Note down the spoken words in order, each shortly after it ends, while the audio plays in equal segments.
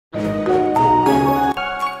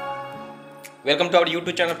Welcome to our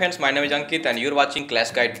YouTube channel friends, my name is Ankit and you're watching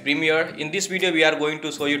Clash Guide Premier. In this video we are going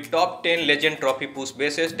to show you top 10 legend trophy push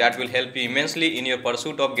bases that will help you immensely in your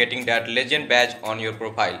pursuit of getting that legend badge on your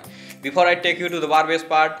profile. Before I take you to the war base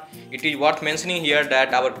part, it is worth mentioning here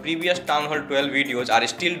that our previous Town Hall 12 videos are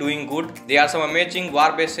still doing good. There are some amazing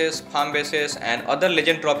war bases, farm bases and other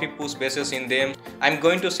legend trophy push bases in them. I'm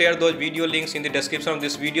going to share those video links in the description of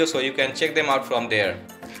this video so you can check them out from there.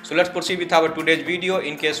 So let's proceed with our today's video.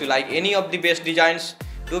 In case you like any of the best designs,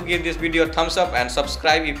 do give this video a thumbs up and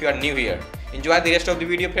subscribe if you are new here. Enjoy the rest of the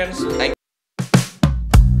video friends. Thank you.